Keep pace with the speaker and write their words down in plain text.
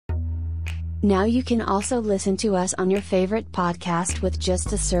Now you can also listen to us on your favorite podcast with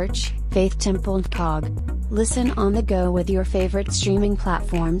just a search, Faith Temple Cog. Listen on the go with your favorite streaming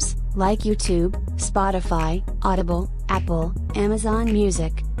platforms, like YouTube, Spotify, Audible, Apple, Amazon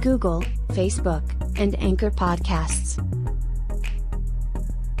Music, Google, Facebook, and Anchor Podcasts.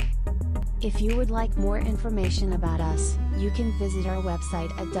 If you would like more information about us, you can visit our website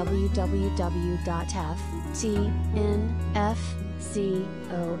at www.ftnfcog.org.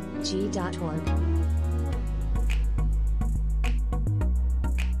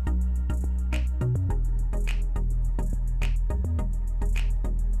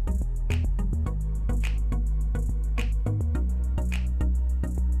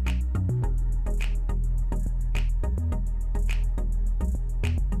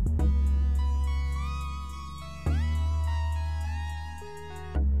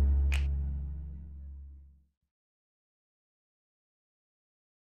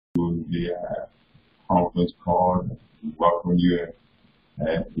 The conference call. We welcome you,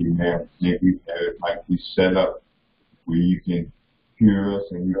 and amen. Think we have it like we set up where you can hear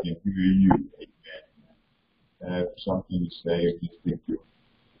us and we can hear you. Amen. Have something to say, just take your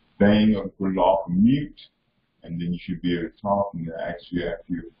thing or put it off mute, and then you should be able to talk. And actually, after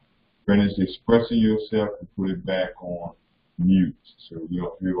you're finished expressing yourself, to put it back on mute so we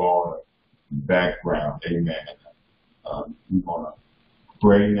don't hear all the background. Amen. We want to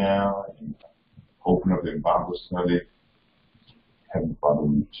pray now and open up the Bible study. Heavenly Father,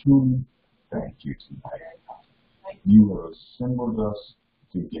 we truly thank you tonight. You have assembled us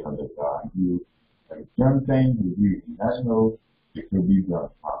together, God. You have done things that we did not know that could be done,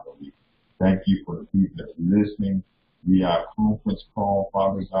 Father. We thank you for the people that's listening via our conference call,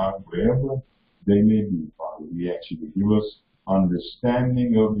 Father God, wherever they may be, Father. We ask you to give us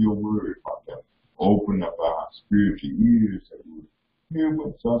understanding of your word, Father. Open up our spiritual ears that we hear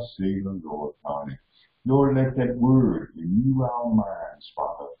what thus say the Lord, Father. Lord, let that word renew our minds,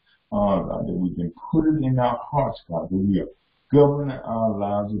 Father. God, that we can put it in our hearts, God, that we are governing our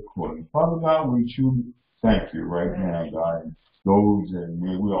lives accordingly. Father God, we truly thank you right now, God. And those and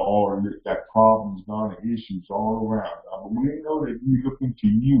we're all got problems, God, and issues all around, God. But we know that we look into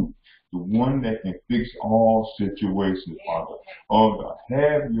you, the one that can fix all situations, Father. Oh, God,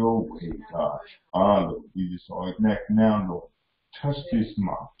 have your way, God. Lord, we just always now, Lord. Touch this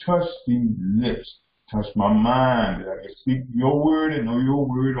mouth, touch these lips, touch my mind, that I can speak your word and know your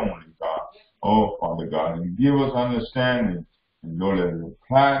word only, God. Oh, Father God, and give us understanding, and Lord, let it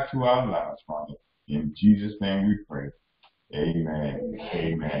apply to our lives, Father. In Jesus' name we pray. Amen.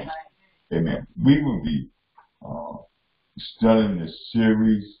 Amen. Amen. We will be studying this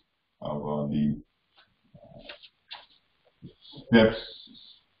series of the steps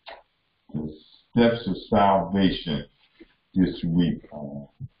of salvation. This week,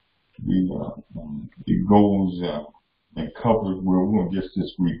 it goes and covers where we're going just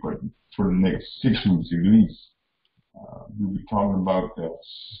this week, but for the next 6 weeks at least. We'll be talking about the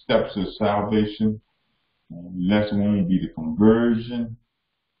steps of salvation. Lesson 1 will be the conversion.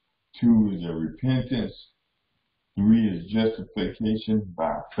 2 is the repentance. 3 is justification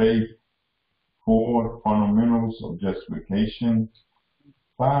by faith. 4, fundamentals of justification.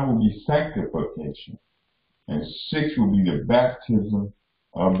 5 will be sanctification. And 6 will be the baptism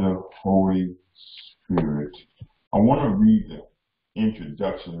of the Holy Spirit. I want to read the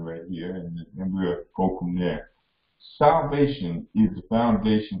introduction right here, and we'll go from there. Salvation is the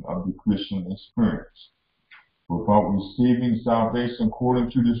foundation of the Christian experience. Without receiving salvation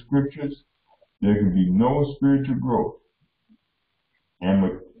according to the Scriptures, there can be no spiritual growth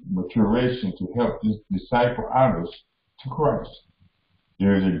and maturation to help disciple others to Christ.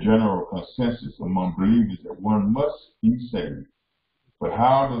 There is a general consensus among believers that one must be saved. But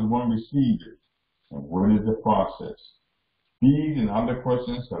how does one receive it? And what is the process? These and other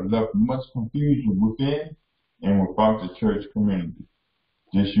questions have left much confusion within and without the church community.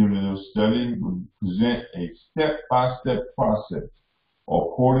 This unit of study will present a step-by-step process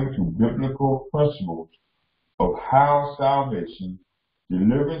according to biblical principles of how salvation,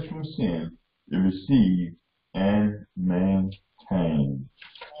 deliverance from sin, is received and maintained.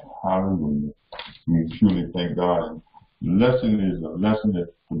 Hallelujah. We truly thank God. The lesson is a lesson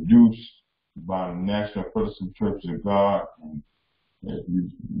that's produced by the National Fellowship Church of God. And if you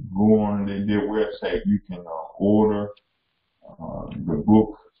go on their website, you can order the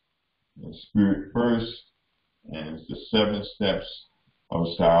book, The Spirit First, and it's the 7 steps of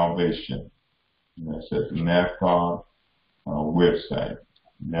salvation. And that's at the NAFCOG website,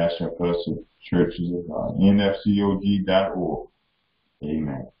 National Fellowship Churches of God, nfcog.org.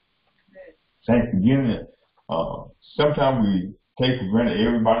 Amen. Thanks again. Sometimes we take for granted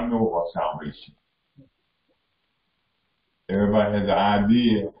everybody knows about salvation. Everybody has an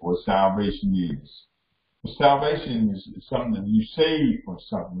idea of what salvation is. But salvation is something that you save from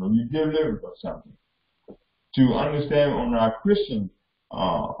something, or you deliver from something. To understand on our Christian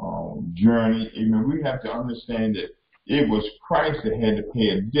journey, amen, we have to understand that it was Christ that had to pay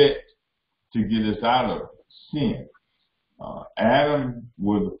a debt to get us out of sin. Adam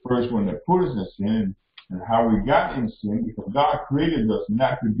was the first one that put us in sin, and how we got in sin, because God created us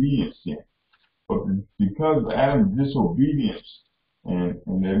not to be in sin. But because of Adam's disobedience, and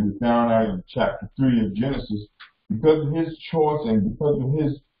then we found out in chapter 3 of Genesis, because of his choice and because of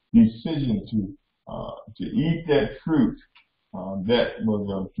his decision to eat that fruit, that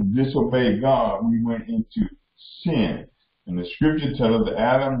was to disobey God, we went into sin. And the scripture tells us that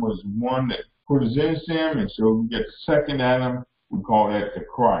Adam was one that put us in sin, and so we get the second Adam, we call that the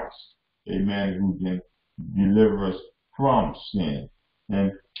Christ. Amen, who can deliver us from sin.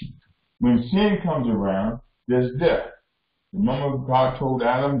 And when sin comes around, there's death. Remember, God told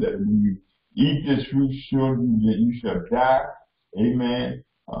Adam that when you eat this fruit, surely that you shall die. Amen.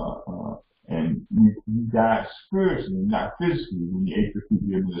 And you died spiritually, not physically, when you ate the fruit.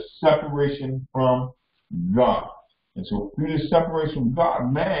 There was a separation from God. And so through the separation from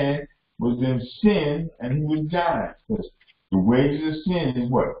God, man was in sin and he was dying. Because the wages of sin is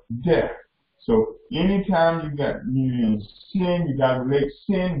what? Death. So anytime you're in sin, you got to relate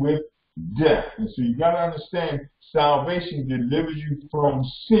sin with death. And so you got to understand salvation delivers you from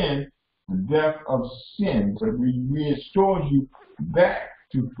sin, the death of sin, but restores you back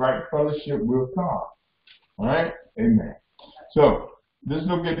to right fellowship with God. All right? Amen. So let's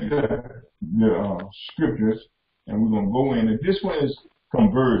look at the scriptures, and we're going to go in. And this one is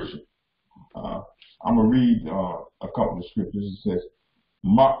conversion. I'm going to read a couple of scriptures. It says,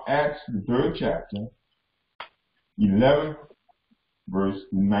 Acts, the 3rd chapter, 11th verse,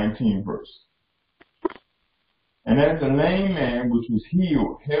 19th verse. And as the lame man which was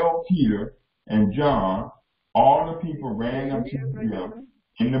healed held Peter and John, all the people ran unto them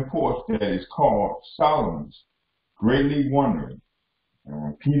in the porch that is called Solomon's, greatly wondering. And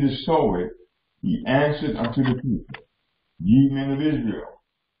when Peter saw it, he answered unto the people, Ye men of Israel,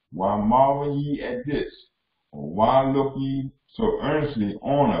 why marvel ye at this? Or why look ye so earnestly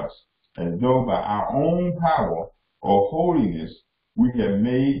on us, as though by our own power or holiness we have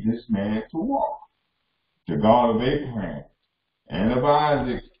made this man to walk? The God of Abraham, and of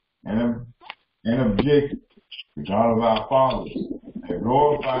Isaac, and of Jacob, the God of our fathers, and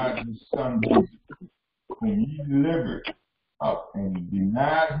glorified his Son Jesus, whom ye delivered up and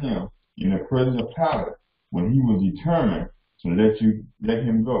denied him in the presence of Pilate, when he was determined to let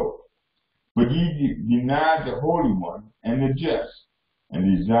him go. But ye denied the Holy One and the just,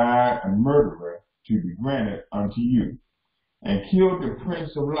 and desired a murderer to be granted unto you, and killed the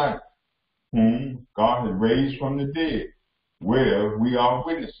Prince of Life, whom God had raised from the dead, whereof we are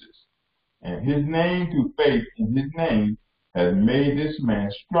witnesses. And his name, through faith in his name, has made this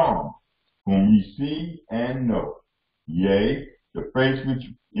man strong, whom ye see and know. Yea, the faith which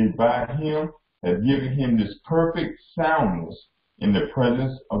is by him has given him this perfect soundness in the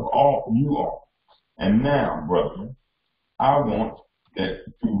presence of all you all. And now, brethren, I want that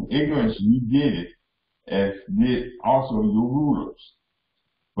through ignorance ye did it, as did also your rulers.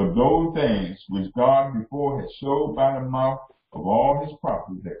 But those things which God before had showed by the mouth of all his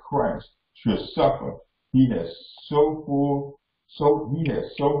prophets that Christ should suffer, he has so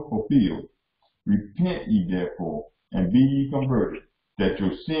fulfilled. Repent ye therefore, and be ye converted, that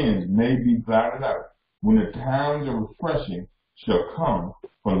your sins may be blotted out, when the times of refreshing shall come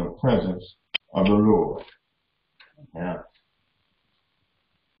from the presence of the Lord. Now,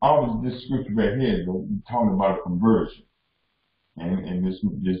 all of this scripture right here, we're talking about a conversion. And this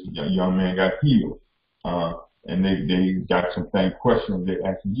young man got healed. And they got some questions they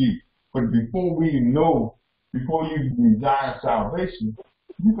asked Jesus. But before you desire salvation,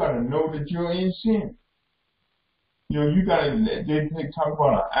 you got to know that you're in sin. You know, they talk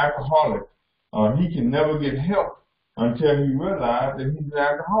about an alcoholic. He can never get help until he realizes that he's an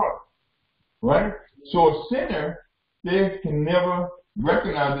alcoholic. Right? So a sinner, they can never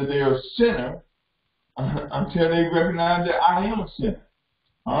recognize that they're a sinner until they recognize that I am a sinner.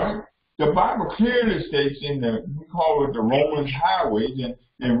 All right? The Bible clearly states we call it the Romans highways, and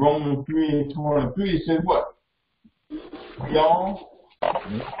in Romans 3:23 it says what? Y'all,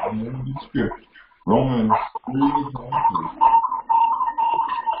 I'm going to do scripture. Romans 3:23.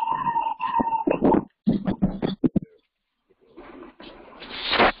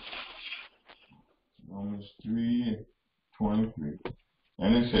 Romans 3:23.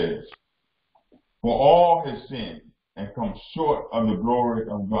 And it says, For all have sinned and come short of the glory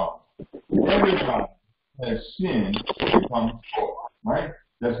of God. Everybody has sinned and come short, right?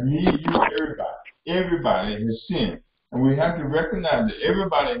 That's me, you, everybody. Everybody has sinned. And we have to recognize that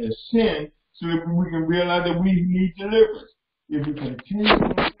everybody has sinned so that we can realize that we need deliverance. If we continue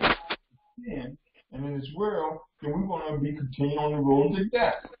to sin and in this world, then we're going to be continuing on the road to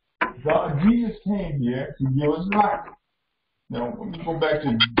death. Jesus came here to give us life. Now, let me go back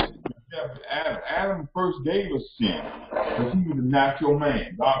to Adam. Adam first gave us sin because he was a natural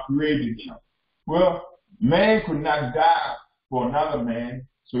man. God created him. Well, man could not die for another man,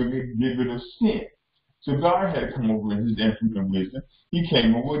 so he could get rid of sin. So God had to come over in his infinite wisdom. He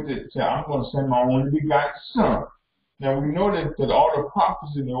came over to say, I'm going to send my only begotten son. Now we know that all the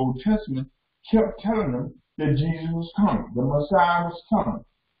prophets in the Old Testament kept telling them that Jesus was coming. The Messiah was coming.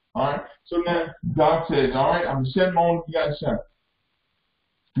 Alright? So now God says, alright, I'm going to send my only begotten son.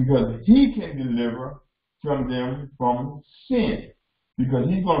 Because he can deliver them from sin. Because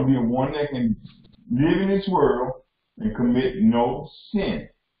he's going to be the one that can live in this world and commit no sin.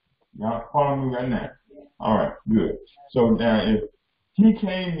 Y'all follow me right now? All right, good. So now, if he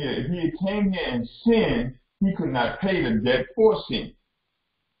came here and sinned, he could not pay the debt for sin,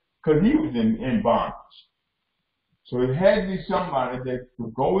 because he was in bondage. So it had to be somebody that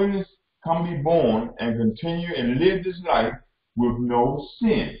could go in this, be born, and continue and live this life with no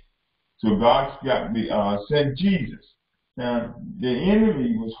sin. So God sent Jesus. Now, the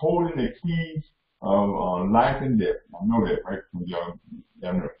enemy was holding the keys of life and death. I know that, right? Y'all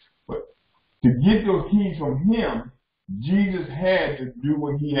know. But to get those keys from him, Jesus had to do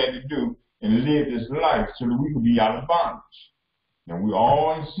what he had to do and live this life so that we could be out of bondage. And we're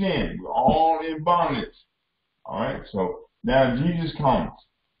all in sin. We're all in bondage. All right? So now Jesus comes.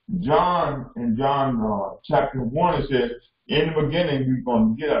 In John chapter 1, it says, in the beginning, we're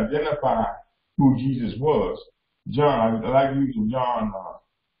going to identify who Jesus was. John, I like using John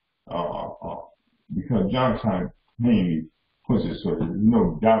because John kind of mainly puts it so there's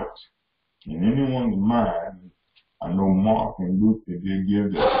no doubt in anyone's mind. I know Mark and Luke, they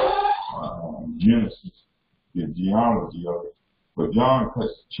give the Genesis, the genealogy of it. But John cuts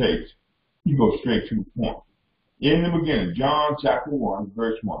the chase. He goes straight to the point. In the beginning, John chapter 1,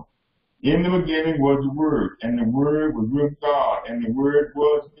 verse 1. In the beginning was the Word, and the Word was with God, and the Word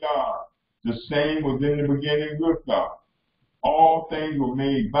was God. The same was in the beginning with God. All things were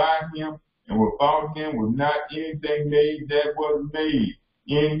made by him, and without him was not anything made that was made.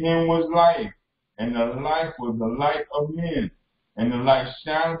 In him was life, and the life was the light of men. And the light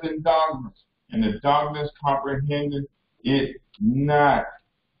shines in darkness, and the darkness comprehended it not.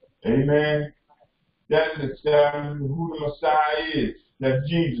 Amen. That is who the Messiah is. That's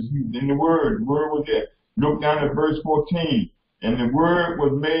Jesus. He's in the Word. The Word was there. Look down at verse 14. And the Word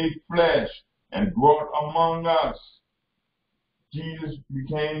was made flesh and dwelt among us. Jesus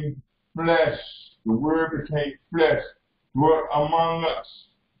became flesh. The Word became flesh, dwelt among us.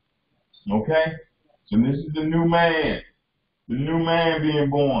 Okay? So this is the new man. The new man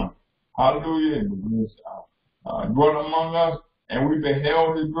being born. Hallelujah. Dwelt among us, and we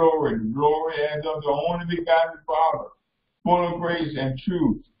beheld his glory. The glory as of the only begotten Father, full of grace and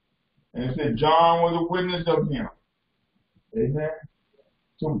truth. And it said John was a witness of him. Amen.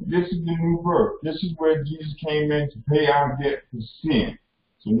 So this is the new birth. This is where Jesus came in to pay our debt for sin.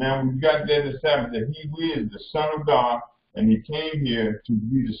 So now we've got that established that he is the Son of God, and he came here to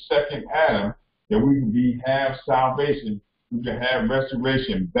be the second Adam, that we can have salvation, we can have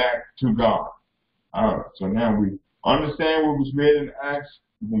restoration back to God. All right. So now we understand what was read in Acts.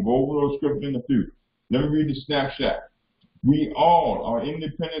 We can go over those scriptures in a few. Let me read the snapshot. We all are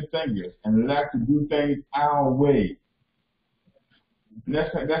independent thinkers and like to do things our way.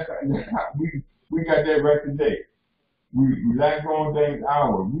 That's how we got that right today. We like doing things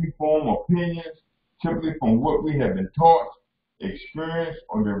our way. We form opinions typically from what we have been taught, experienced,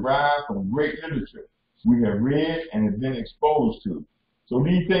 or derived from great literature we have read and have been exposed to. So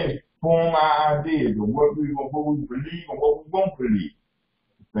these things form our ideas of what we believe and what we won't believe.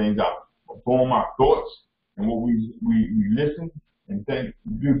 Things form our thoughts and what we listen and think,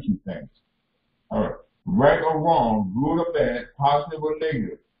 do to things. All right. Right or wrong, good or bad, positive or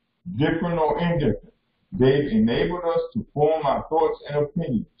negative, different or indifferent, they've enabled us to form our thoughts and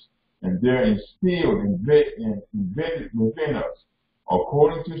opinions, and they're instilled and embedded within us.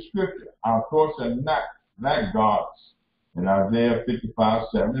 According to Scripture, our thoughts are not like God's. In Isaiah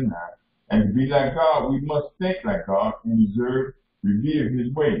 55:7-9, and to be like God, we must think like God and revere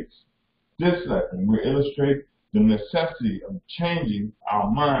his ways. This lesson will illustrate the necessity of changing our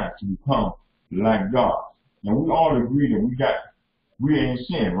mind to become like God. Now we all agree that we are in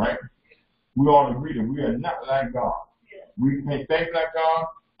sin, right? We all agree that we are not like God. We can't think like God.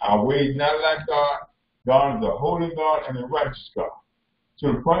 Our ways not like God. God is a holy God and a righteous God.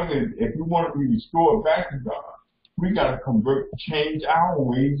 So the point is, if we want to be restored back to God, we got to change our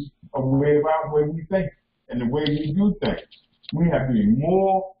ways of our way we think and the way we do things. We have to be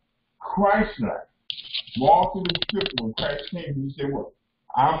more Christ-like. Walk through the scripture when Christ came, he said, "What?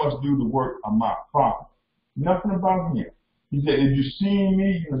 I must do the work of my Father." Nothing about him. He said, "If you see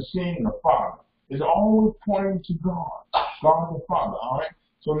me, you have seen the Father." It's always pointing to God. God the Father, all right?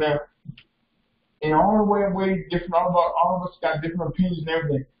 So now, in all the ways different, all of us got different opinions and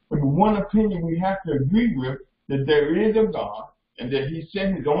everything. But the one opinion we have to agree with, that there is a God, and that he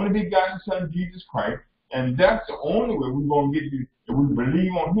sent his only begotten Son, Jesus Christ, and that's the only way we're going to get to, if we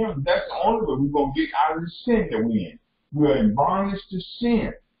believe on him, that's the only way we're going to get out of the sin that we're in. We're in bondage to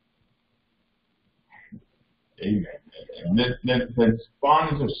sin. Amen. And that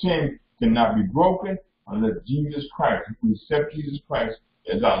bondage of sin cannot be broken unless Jesus Christ, if we accept Jesus Christ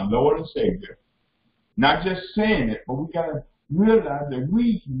as our Lord and Savior. Not just saying it, but we got to realize that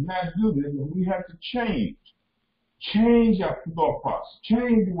we cannot do this, and we have to change. Change our thought process.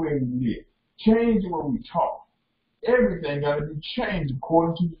 Change the way we live. Change the way we talk. Everything got to be changed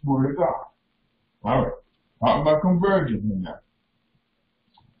according to the Word of God. All right. Talking about conversion here now.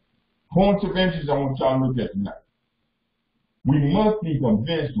 Points of interest I want y'all to look at tonight. We must be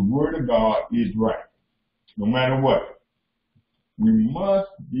convinced the Word of God is right, no matter what. We must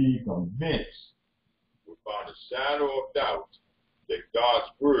be convinced without a shadow of doubt that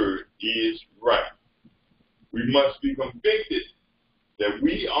God's Word is right. We must be convicted that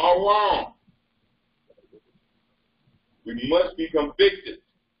we are wrong. We must be convicted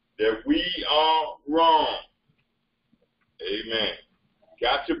that we are wrong. Amen.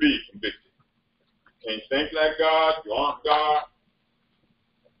 Got to be convicted. You can't think like God. You aren't God.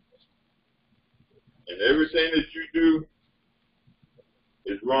 And everything that you do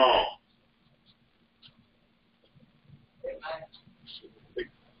is wrong.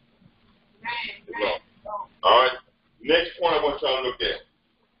 All right. Next point I want y'all to look at.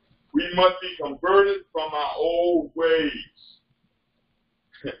 We must be converted from our old ways.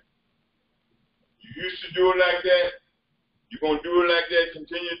 You used to do it like that. You're going to do it like that,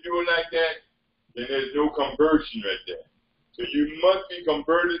 continue to do it like that, then there's no conversion right there. So you must be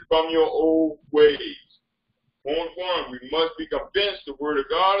converted from your old ways. Point one, we must be convinced the Word of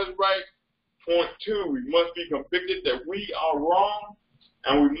God is right. Point two, we must be convicted that we are wrong,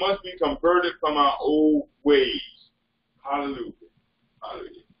 and we must be converted from our old ways. Hallelujah.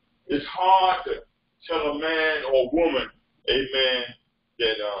 Hallelujah. It's hard to tell a man or woman, amen,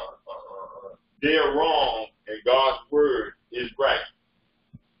 that they're wrong and God's Word is right.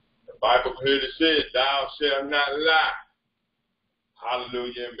 The Bible clearly says, "Thou shalt not lie."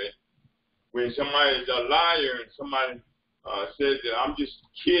 Hallelujah. When somebody is a liar and somebody says that I'm just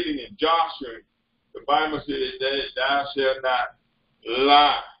kidding and joshing, the Bible says that thou shalt not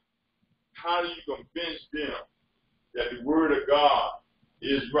lie. How do you convince them that the Word of God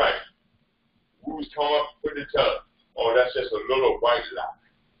is right? Who's come up with the tell? Oh, that's just a little white lie.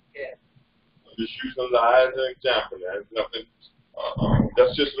 Yeah. I'm just using a lie as an example. There's nothing.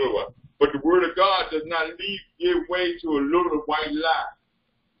 That's just a little one. But the Word of God does not give way to a little white lie.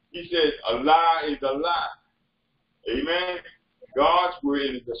 He says a lie is a lie. Amen. God's Word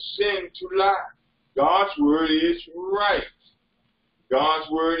is a sin to lie. God's Word is right. God's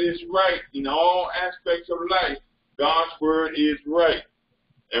Word is right in all aspects of life. God's Word is right.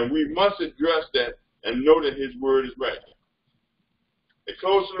 And we must address that and know that His Word is right. A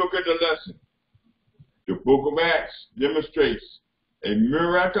closer look at the lesson. The book of Acts demonstrates a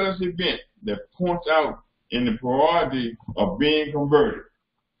miraculous event that points out in the priority of being converted.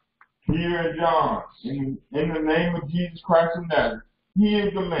 Peter and John, in the name of Jesus Christ of Nazareth, he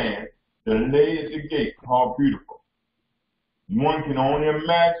is the man that lay at the gate called Beautiful. One can only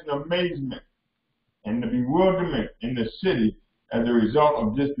imagine the amazement and the bewilderment in the city as a result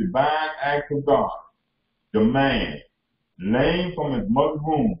of this divine act of God. The man, lame from his mother's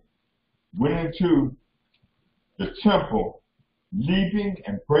womb, went into the temple, leaping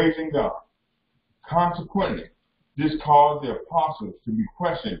and praising God. Consequently, this caused the apostles to be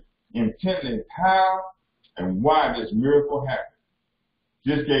questioned intently how and why this miracle happened.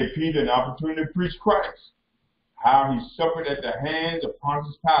 This gave Peter an opportunity to preach Christ, how he suffered at the hands of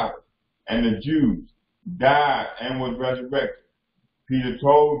Pontius Pilate and the Jews, died and was resurrected. Peter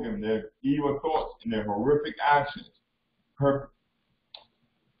told them their evil thoughts and their horrific actions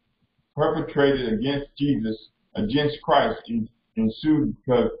perpetrated against Jesus, against Christ, ensued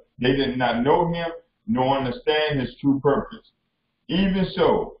because they did not know him nor understand his true purpose. Even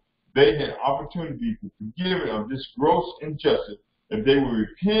so, they had opportunity to forgive it of this gross injustice if they would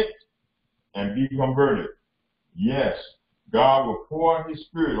repent and be converted. Yes, God will pour out His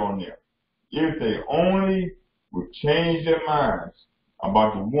Spirit on them if they only would change their minds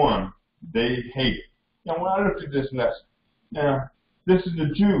about the one they hate. Now, when I looked at this lesson, now, this is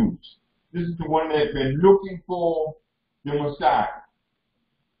the Jews. This is the one that's been looking for the Messiah,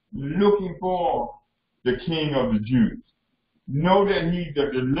 looking for the King of the Jews. Know that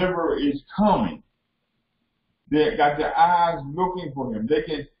the deliverer is coming. They got their eyes looking for him. They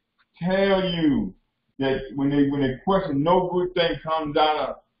can tell you that when they question, no good thing comes out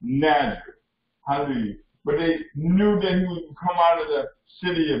of Nazareth. Hallelujah. But they knew that he would come out of the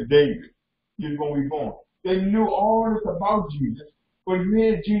city of David. He was going to be born. They knew all this about Jesus, but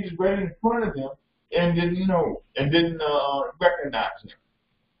here Jesus right in front of them and didn't know and didn't recognize him.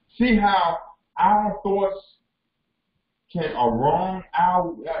 See how our thoughts are wrong,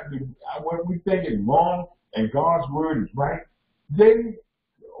 what we think is wrong, and God's word is right. They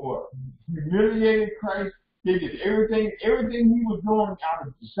humiliated Christ. They did everything he was doing out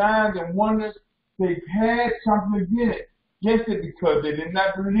of signs and wonders. They had something against it because they did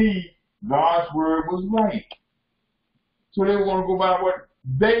not believe God's word was right. So they were going to go by what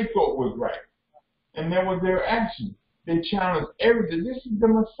they thought was right. And that was their action. They challenged everything. This is the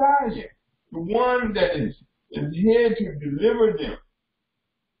Messiah, the one that is here to deliver them.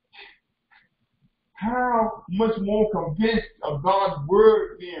 How much more convinced of God's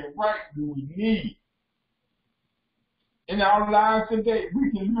word being right do we need? In our lives today, we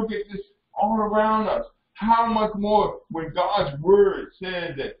can look at this all around us. How much more when God's word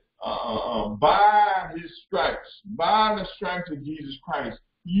says that by His stripes, by the stripes of Jesus Christ,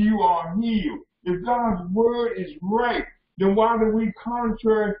 you are healed. If God's word is right, then why do we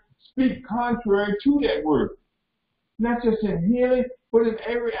speak contrary to that word? Not just in healing, but in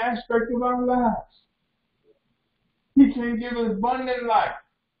every aspect of our lives. He can give us abundant life.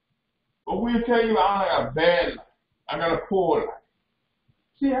 But we'll tell you, I got a bad life. I got a poor life.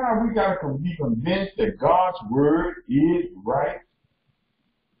 See how we got to be convinced that God's word is right?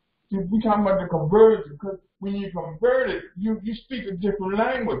 See, we're talking about the conversion, because when you convert it, you speak a different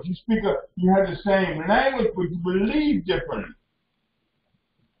language. You have the same language, but you believe differently.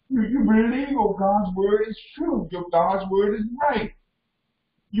 You believe God's word is true. God's word is right.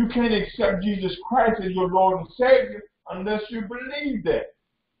 You can't accept Jesus Christ as your Lord and Savior unless you believe that.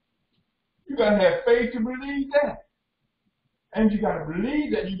 You got to have faith to believe that. And you got to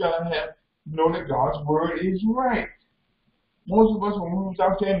believe that. You got to know that God's word is right. Most of us, when we was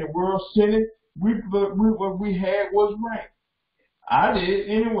out there in the world sinning, what we had was right. I did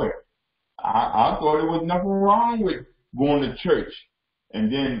anyway. I thought there was nothing wrong with going to church.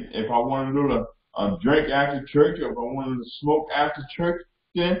 And then if I wanted a little drink after church, or if I wanted to smoke after church,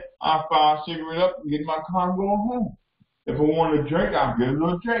 then I'll fire a cigarette up and get in my car and go home. If I wanted a drink, I'll get a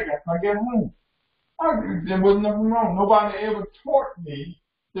little drink after I get home. There was nothing wrong. Nobody ever taught me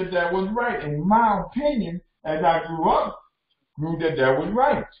that was right. In my opinion, as I grew up, that was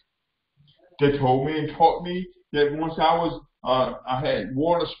right. They told me and taught me that once I had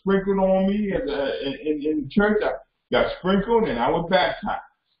water sprinkled on me in church, I got sprinkled and I was baptized.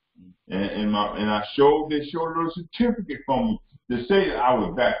 And they showed a little certificate for me to say that I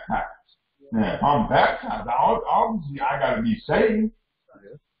was baptized. Now, if I'm baptized, obviously I got to be saved.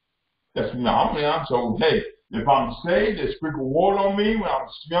 I'm told, hey, if I'm saved, they sprinkle water on me when I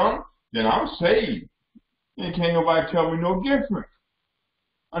was young, then I'm saved. And can't nobody tell me no different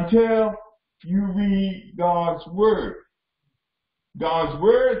until you read God's word. God's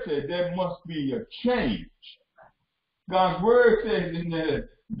word says there must be a change. God's word says that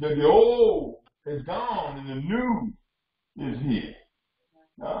the old is gone and the new is here.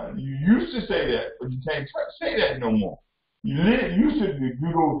 You used to say that, but you can't say that no more. You used to do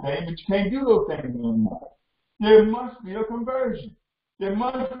those things, but you can't do those things anymore. There must be a conversion. There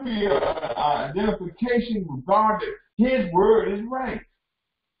must be an identification with God that His word is right.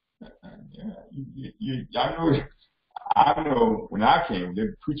 I know when I came,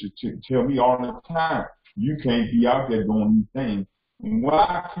 the preacher tell me all the time, you can't be out there doing these things. And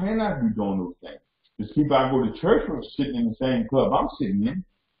why can't I be doing those things? Because people I go to church with are sitting in the same club I'm sitting in.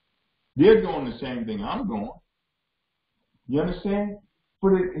 They're doing the same thing I'm doing. You understand?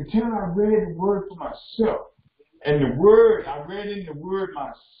 But until I read the word for myself, and I read in the word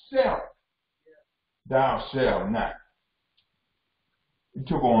myself, thou shalt not. It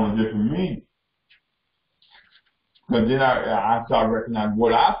took on a different meaning. Because then I started recognizing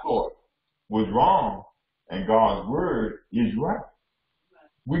what I thought was wrong, and God's word is right.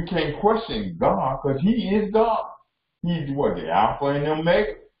 We can't question God because He is God. He's what? The Alpha and the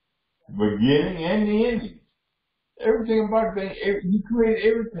Omega. beginning and the ending. Everything about the thing, He created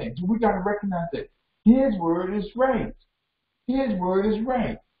everything. So we got to recognize that His word is right. His word is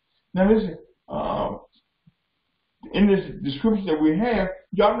right. Now listen, in this description that we have,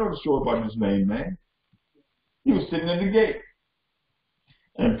 y'all know the story about this lame man. He was sitting at the gate.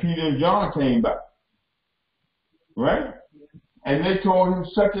 And Peter and John came by. Right? And they told him,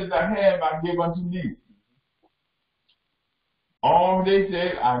 such as I have, I give unto thee. All they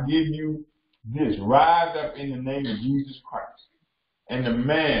said, I give you this. Rise up in the name of Jesus Christ. And the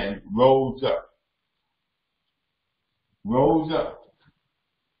man rose up. Rose up.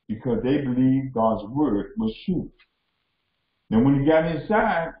 Because they believed God's word was true. And when he got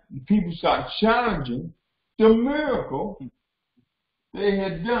inside, the people started challenging the miracle they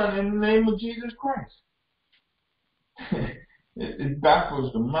had done in the name of Jesus Christ. It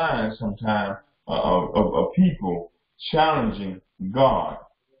baffles the mind sometimes of people challenging God.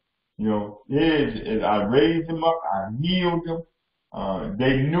 You know, I raised him up, I healed him.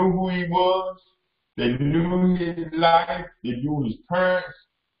 They knew who he was. They knew his life. They knew his parents.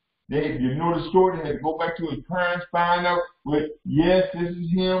 You know the story. They had to go back to his parents, find out, yes, this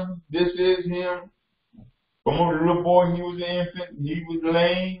is him. This is him. From when the little boy, he was an infant. He was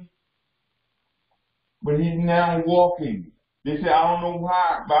lame. But he's now walking. They said, I don't know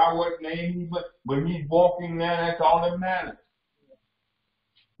why, by what name, but he's walking now. That's all that matters.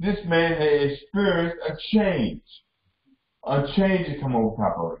 This man had experienced a change. A change has come over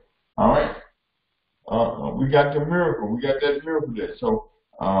top of it. All right? We got the miracle. We got that miracle there. So,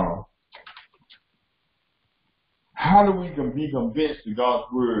 how do we be convinced that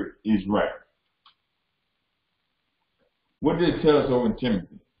God's word is right? What did it tell us over in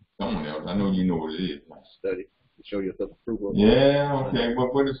Timothy? Someone else. I know you know what it is. Study to show yourself approval. Yeah, okay.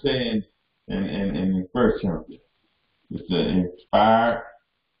 What does it say in First Timothy? It's the inspired.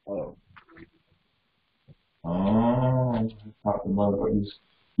 Talk about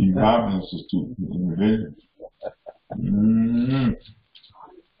these Bible Institute individuals.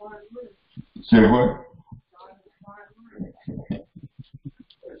 Say what?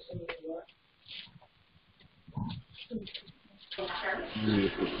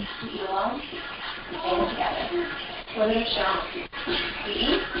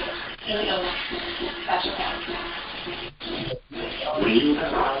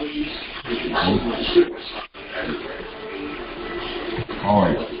 All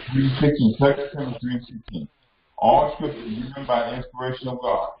right. 3:16. All scripture is given by the inspiration of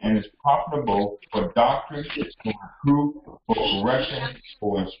God and is profitable for doctrine, for reproof, for correction,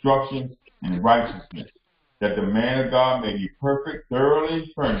 for instruction in righteousness, that the man of God may be perfect,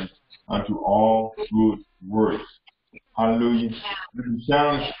 thoroughly furnished unto all good works. Hallelujah. You can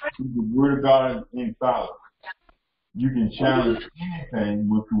challenge the word of God is infallible. You can challenge anything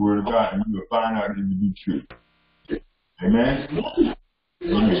with the word of God and you will find out it to be true. Amen?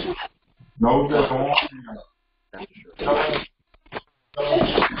 Amen. Those that go on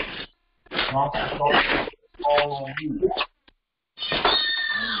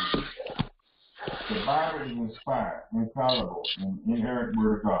the Bible is inspired, infallible, and inerrant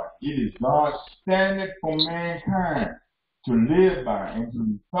word of God. It is God's standard for mankind to live by and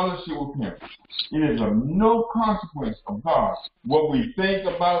to fellowship with Him. It is of no consequence of God what we think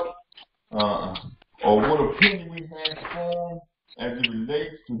about or what opinion we have formed as it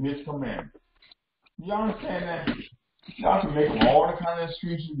relates to His commandments. Y'all understand that? Y'all can make up all the kind of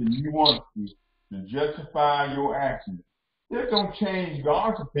excuses that you want to justify your actions. That don't change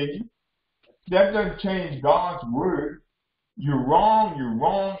God's opinion. That doesn't change God's word. You're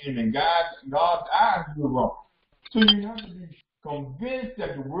wrong, and in God's eyes, you're wrong. So you have to be convinced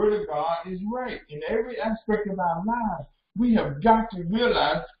that the word of God is right. In every aspect of our lives, we have got to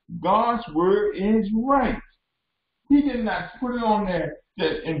realize God's word is right. He did not put it on there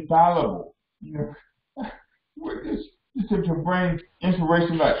that's infallible. You know, this to bring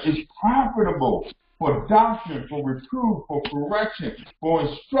inspiration back. It's profitable for doctrine, for reproof, for correction, for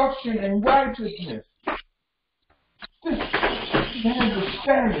instruction in righteousness. This has a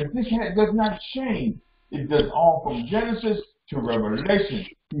standard. This does not change. It does all from Genesis to Revelation.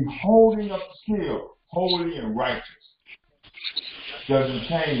 He's holding up the scale, holy and righteous. Doesn't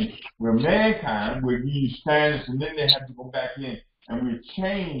change. We're mankind, we use standards, and then they have to go back in and we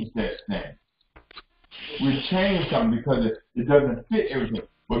change that standard. We change something because it doesn't fit everything.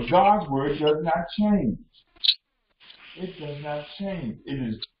 But God's word does not change. It does not change. It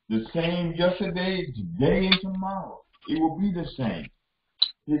is the same yesterday, today, and tomorrow. It will be the same.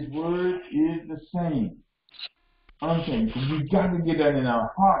 His word is the same. Unchanged. We got to get that in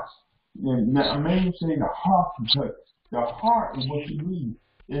our hearts. I may say the heart, because the heart is what you read.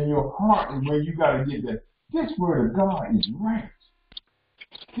 in your heart is where you got to get that. This word of God is right.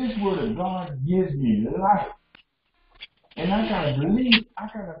 This word of God gives me life. And I got to believe, I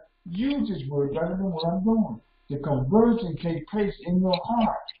got to use this word rather than what I'm doing. The conversion take place in your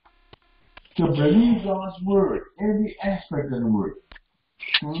heart. To believe God's word, every aspect of the word.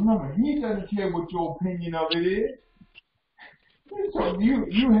 So remember, He doesn't care what your opinion of it is. So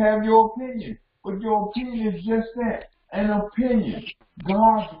you have your opinion, but your opinion is just that, an opinion.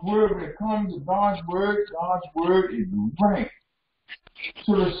 God's word, when it comes to God's word is right.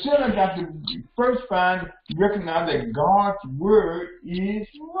 So the sinner got to first recognize that God's word is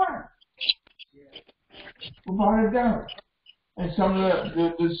right. Without a doubt. And some of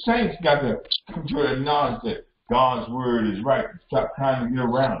the saints got to come to the knowledge that God's word is right. Stop trying to get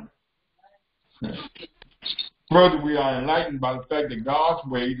around it. Further, we are enlightened by the fact that God's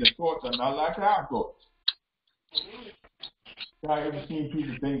ways and thoughts are not like our thoughts. Have you ever seen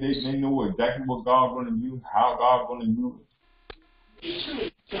people think they know exactly what God's going to do, how God's going to do it?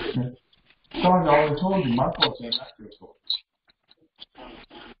 God always told you, my thoughts ain't like your thoughts.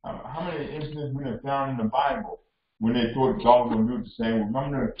 How many instances we have found in the Bible when they thought God was going to do it the same way?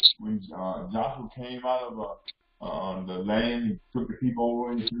 Remember when Joshua came out of the land, he took the people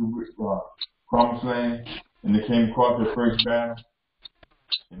over into promised land, and they came across their first battle.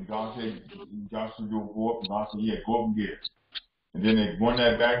 And God said, Joshua, you'll go up. And God said, yeah, go up and get it. And then they won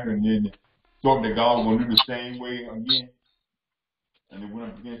that battle, and then they thought that God was going to do the same way again. And they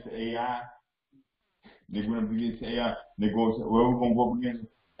went up against the AI. They went up against the AI. And they go and said, well, we're going to go up against it.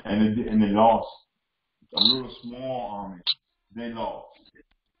 And they lost. A little small army, they lost.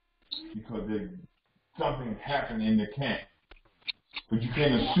 Because something happened in the camp. But you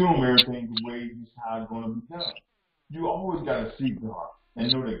can't assume everything the way this is how it's going to be done. You always got to seek God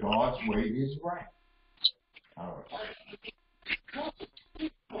and know that God's way is right. All right.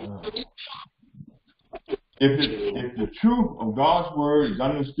 If the truth of God's word is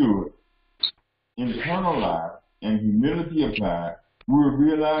understood, eternal life and humility applied, we will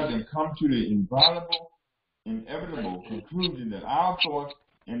realize and come to the inevitable conclusion that our thoughts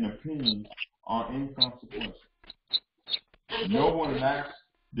and opinions are inconsequential. No one lacks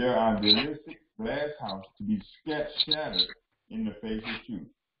their idealistic glass house to be shattered in the face of truth.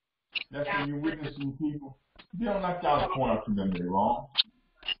 That's when you're witnessing people. They don't like y'all to point out to them they're wrong.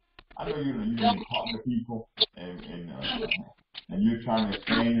 I know you're talking to people and you're trying to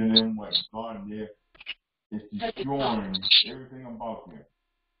explain to them what God did. It's destroying everything about them.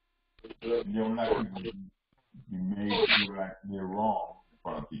 And they don't like people to be made feel like they're wrong in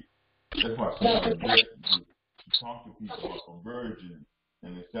front of people. That's why sometimes it's best to talk to people about conversion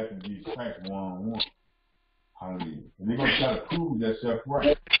and accepting Jesus Christ one-on-one. Hallelujah. And they're going to try to prove themselves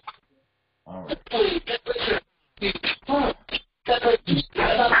right. All right.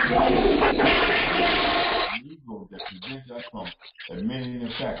 Ego that prevents us from admitting the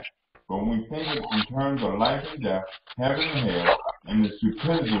fact. But when we think in terms of life and death, heaven and hell, and the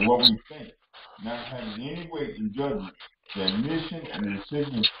stupidity of what we think, not having any weight in judgment, the admission and the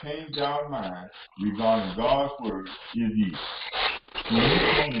decision to change our mind regarding God's word is easy. When we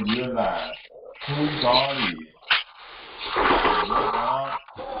come to realize who God is, what God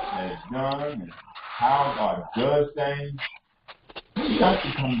has done, and how God does things, we got to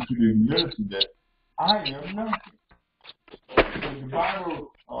come to the humility that I am nothing. The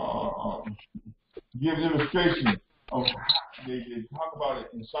Bible gives illustration of how they talk about it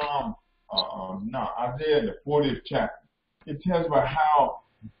in Psalm, Isaiah, the 40th chapter. It tells about how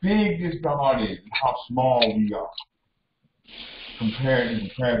big this God is and how small we are compared to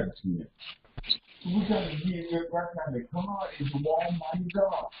Him. So we got to recognize that God is the Almighty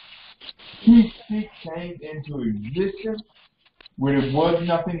God. He speaks things into existence where there was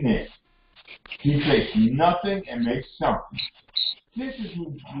nothing there. He takes nothing and makes something. This is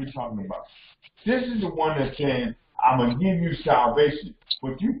who we're talking about. This is the one that's saying, I'm going to give you salvation.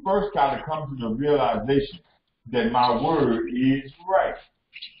 But you first got to come to the realization that my word is right.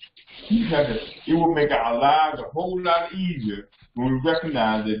 It will make our lives a whole lot easier when we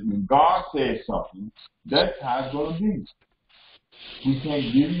recognize that when God says something, that's how it's going to be. We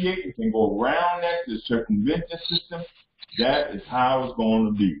can't deviate. We can go around that to circumvent the system. That is how it's going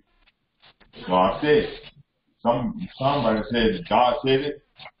to be. God said it. Somebody said that God said it.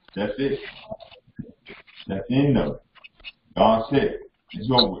 That's it. That's the end of it. God said it. It's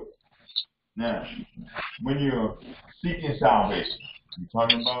over with. Now, when you're seeking salvation, you're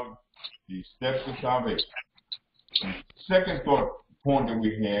talking about the steps of salvation. The second point that we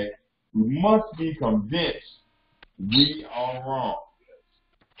had, we must be convinced we are wrong.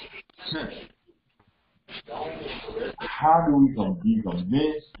 How do we be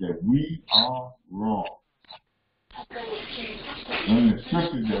convinced that we are wrong? In the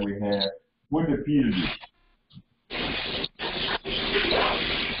scriptures that we have, what did Peter do?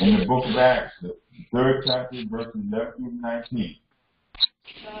 In the book of Acts, the 3rd chapter, verses 11 through 19.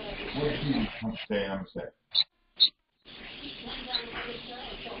 What did Peter say?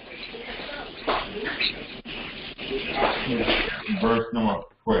 Verse number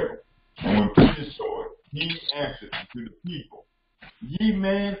 12. And when Peter saw it, he answered unto the people, Ye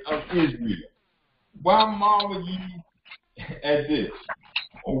men of Israel, why marvel ye at this?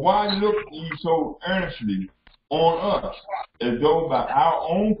 Or why look ye so earnestly on us, as though by our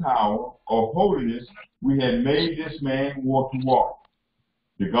own power or holiness we had made this man walk to walk?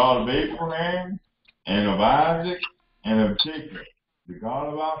 The God of Abraham, and of Isaac, and of Jacob, the God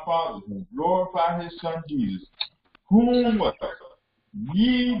of our fathers, who glorified his Son Jesus, whom what?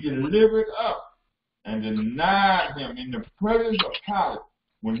 Ye delivered up, and denied him in the presence of Pilate,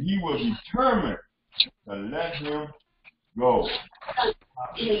 when he was determined to let him go.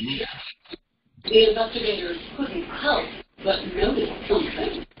 The investigators couldn't help but notice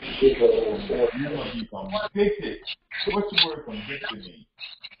something. You must be convicted. What's the word convicted mean?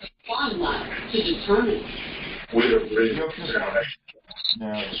 Limelight to determine.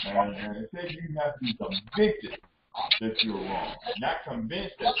 Now, it says you have to be convicted that you're wrong. Not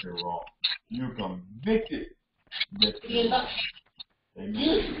convinced that you're wrong. You're convicted that you're wrong.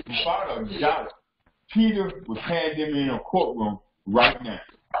 Amen. Without a doubt, Peter was handing them in a courtroom right now.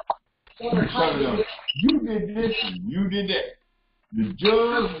 He's telling them, you did this and you did that. The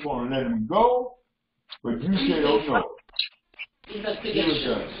judge was going to let him go, but you said, oh no. He was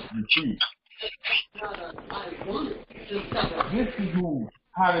refused. This is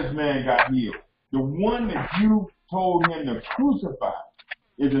how this man got healed. The one that you told him to crucify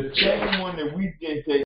is the same one that we did say